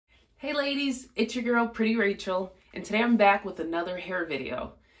Hey ladies, it's your girl Pretty Rachel, and today I'm back with another hair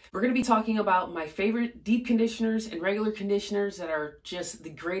video. We're going to be talking about my favorite deep conditioners and regular conditioners that are just the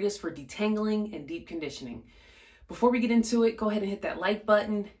greatest for detangling and deep conditioning. Before we get into it, go ahead and hit that like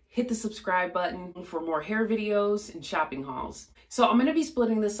button, hit the subscribe button for more hair videos and shopping hauls. So I'm going to be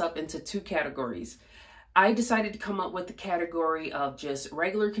splitting this up into two categories. I decided to come up with the category of just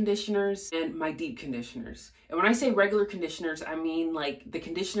regular conditioners and my deep conditioners. And when I say regular conditioners, I mean like the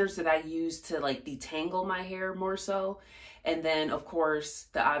conditioners that I use to like detangle my hair more so. And then of course,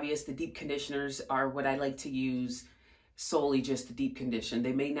 the deep conditioners are what I like to use solely just to deep condition.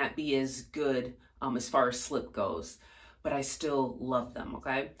 They may not be as good as far as slip goes, but I still love them,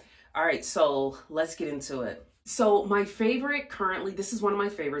 okay? All right, so let's get into it. So my favorite currently, this is one of my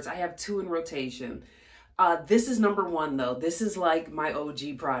favorites. I have two in rotation. This is number one though. This is like my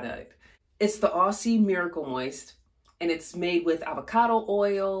OG product. It's the Aussie Moist, and it's made with avocado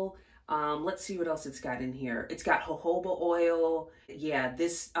oil. Let's see what else it's got in here. It's got jojoba oil. Yeah,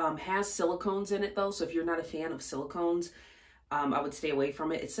 this has silicones in it though, so if you're not a fan of silicones, I would stay away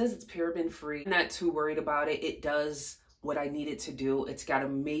from it. It says it's paraben free. I'm not too worried about it. It does what I need it to do. It's got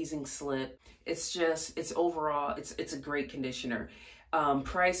amazing slip. It's overall, it's a great conditioner.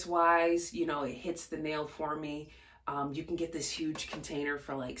 Price wise, you know, it hits the nail for me. You can get this huge container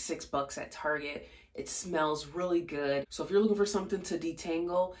for like $6 at Target. It smells really good. So if you're looking for something to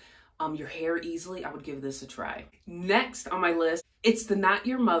detangle your hair easily, I would give this a try. Next on my list, it's the Not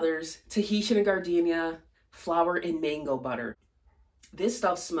Your Mother's Tahitian and Gardenia Flower and Mango Butter. This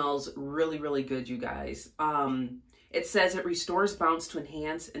stuff smells really, really good, you guys. It says it restores bounce to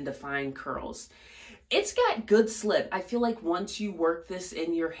enhance and define curls. It's got good slip. I feel like once you work this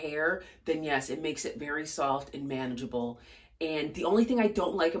in your hair, then yes, it makes it very soft and manageable. And the only thing I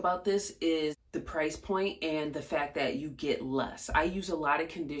don't like about this is the price point and the fact that you get less. I use a lot of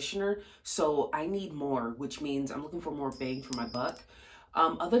conditioner, so I need more, which means I'm looking for more bang for my buck.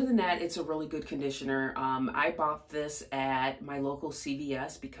 Other than that, it's a really good conditioner. I bought this at my local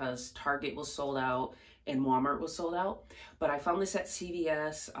CVS because Target was sold out and Walmart was sold out. But I found this at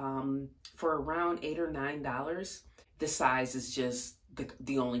CVS for around $8 or $9. The size is just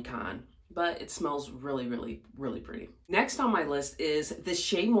the only con, but it smells really, really, really pretty. Next on my list is the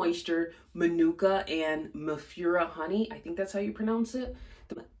Shea Moisture Manuka and Mafura Honey. I think that's how you pronounce it.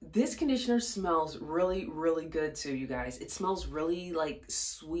 This conditioner smells really, really good too, you guys. It smells really like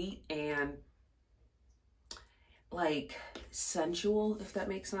sweet and like sensual, if that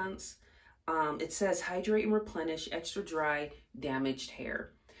makes sense. It says hydrate and replenish extra dry, damaged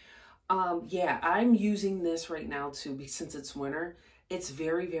hair. Yeah, I'm using this right now too, since it's winter. It's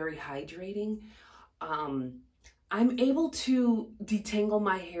very, very hydrating. I'm able to detangle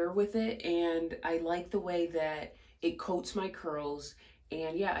my hair with it, and I like the way that it coats my curls.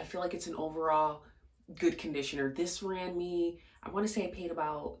 And yeah, I feel like it's an overall good conditioner. This ran me, I want to say I paid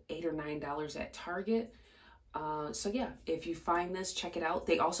about $8 or $9 at Target. So yeah, if you find this, check it out.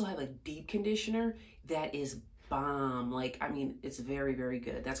 They also have a deep conditioner that is bomb. Like, I mean, it's very, very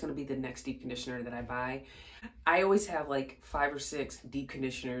good. That's going to be the next deep conditioner that I buy. I always have like 5 or 6 deep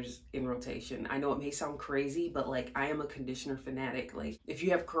conditioners in rotation. I know it may sound crazy, but like I am a conditioner fanatic. Like if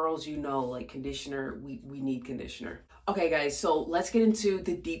you have curls, you know, like conditioner, we need conditioner. Okay guys, so let's get into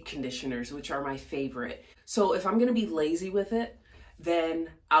the deep conditioners, which are my favorite. So if I'm going to be lazy with it, then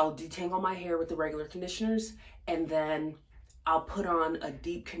I'll detangle my hair with the regular conditioners, and then I'll put on a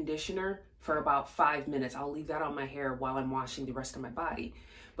deep conditioner for about 5 minutes. I'll leave that on my hair while I'm washing the rest of my body.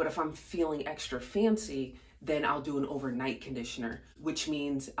 But if I'm feeling extra fancy, then I'll do an overnight conditioner, which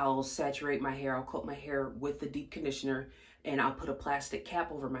means I'll saturate my hair, I'll coat my hair with the deep conditioner, and I'll put a plastic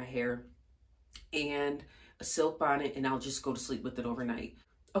cap over my hair and a silk bonnet, and I'll just go to sleep with it overnight.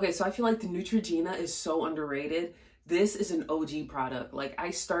 Okay, so I feel like the Neutrogena is so underrated. This is an OG product. Like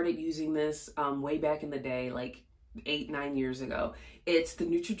I started using this way back in the day, like 8-9 years ago. It's the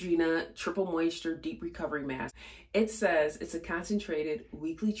Neutrogena Triple Moisture Deep Recovery Mask. It says it's a concentrated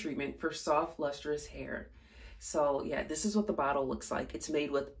weekly treatment for soft, lustrous hair. So yeah, this is what the bottle looks like. It's made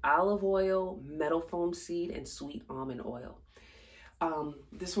with olive oil, metal foam seed, and sweet almond oil.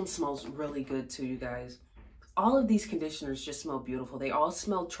 This one smells really good too, you guys. All of these conditioners just smell beautiful. They all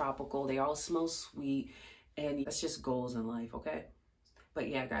smell tropical. They all smell sweet. And that's just goals in life, okay? But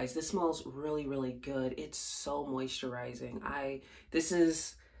yeah, guys, this smells really, really good. It's so moisturizing. This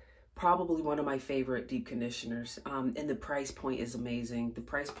is probably one of my favorite deep conditioners. And the price point is amazing. The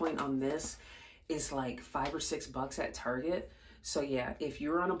price point on this is like $5 or $6 at Target. So yeah, if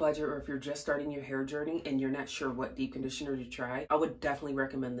you're on a budget or if you're just starting your hair journey and you're not sure what deep conditioner to try, I would definitely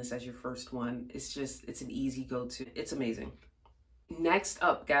recommend this as your first one. It's an easy go-to. It's amazing. Next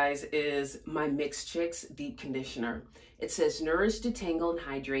up, guys, is my Mixed Chicks Deep Conditioner. It says, nourish, detangle, and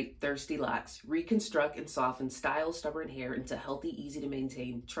hydrate thirsty locks. Reconstruct and soften style stubborn hair into healthy, easy to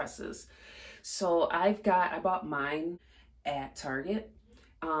maintain tresses. So I bought mine at Target.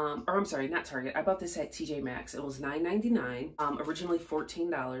 Or I'm sorry, not Target. I bought this at TJ Maxx. It was $9.99, originally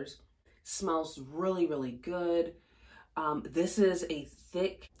 $14. Smells really, really good. This is a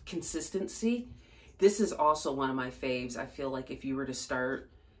thick consistency. This is also one of my faves. I feel like if you were to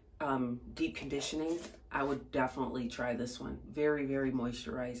start deep conditioning, I would definitely try this one. Very, very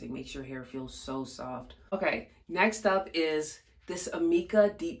moisturizing. Makes your hair feel so soft. Okay, next up is this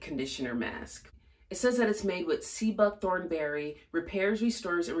Amika Deep Conditioner Mask. It says that it's made with sea buckthorn berry, repairs,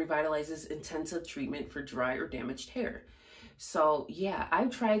 restores, and revitalizes intensive treatment for dry or damaged hair. So yeah, I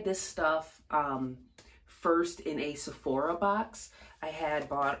tried this stuff first in a Sephora box. I had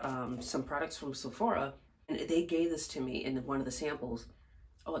bought some products from Sephora, and they gave this to me in one of the samples.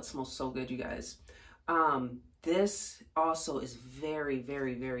 Oh, it smells so good, you guys. This also is very,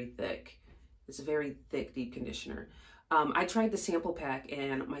 very, very thick. It's a very thick deep conditioner. I tried the sample pack,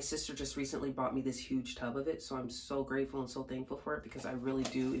 and my sister just recently bought me this huge tub of it, so I'm so grateful and so thankful for it because I really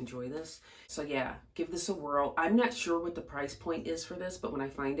do enjoy this. So yeah, give this a whirl. I'm not sure what the price point is for this, but when I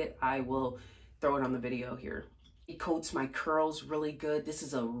find it, I will throw it on the video here. It coats my curls really good. This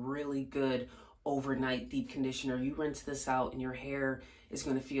is a really good overnight deep conditioner. You rinse this out and your hair is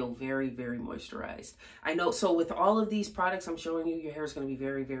going to feel very, very moisturized. I know, so with all of these products I'm showing you, your hair is going to be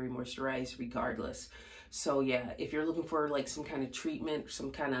very, very moisturized regardless. So yeah, if you're looking for like some kind of treatment,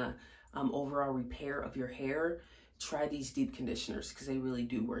 some kind of overall repair of your hair, try these deep conditioners because they really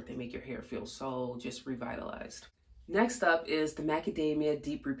do work. They make your hair feel so just revitalized. Next up is the Macadamia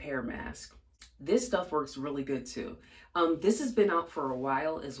Deep Repair Mask. This stuff works really good too. This has been out for a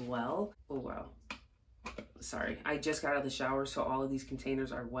while as well. Oh wow. Sorry, I just got out of the shower, so all of these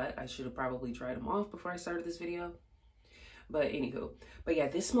containers are wet. I should have probably dried them off before I started this video. But anywho, but yeah,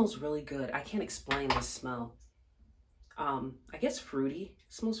 this smells really good. I can't explain this smell. I guess fruity.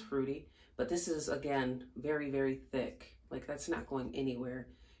 It smells fruity, but this is again very, very thick. Like that's not going anywhere.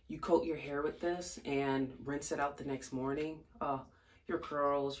 You coat your hair with this and rinse it out the next morning. Oh, your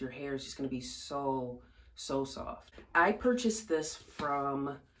curls, your hair is just gonna be so, so soft. I purchased this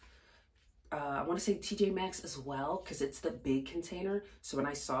from, I wanna say TJ Maxx as well, because it's the big container. So when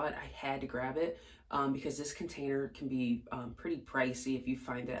I saw it, I had to grab it because this container can be pretty pricey if you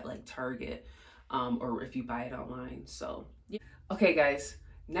find it at like Target or if you buy it online, so yeah. Okay guys,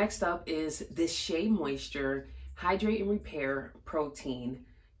 next up is this Shea Moisture Hydrate and Repair Protein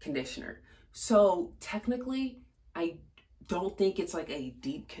Conditioner. So technically, I don't think it's like a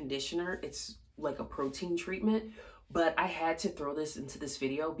deep conditioner. It's like a protein treatment, but I had to throw this into this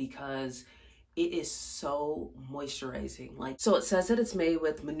video because it is so moisturizing. Like, so it says that it's made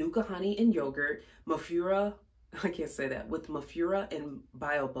with Manuka honey and yogurt, Mafura, I can't say that, with Mafura and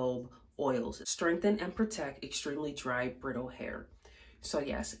baobab oils. Strengthen and protect extremely dry, brittle hair. So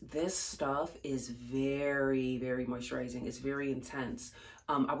yes, this stuff is very, very moisturizing. It's very intense.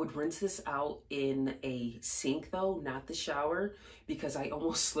 I would rinse this out in a sink though, not the shower, because I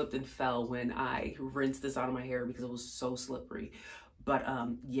almost slipped and fell when I rinsed this out of my hair because it was so slippery. But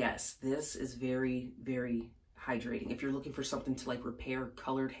yes, this is very, very hydrating. If you're looking for something to like repair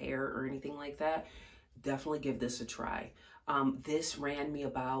colored hair or anything like that, definitely give this a try. This ran me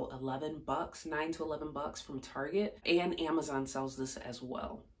about 11 bucks, 9 to 11 bucks from Target, and Amazon sells this as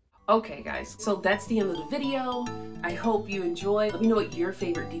well. Okay guys, so that's the end of the video. I hope you enjoyed. Let me know what your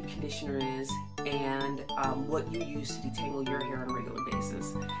favorite deep conditioner is and what you use to detangle your hair on a regular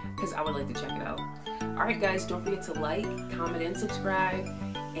basis, because I would like to check it out. All right guys, don't forget to like, comment, and subscribe,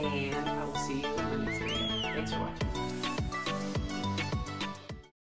 and I will see you in the next video. Thanks for watching.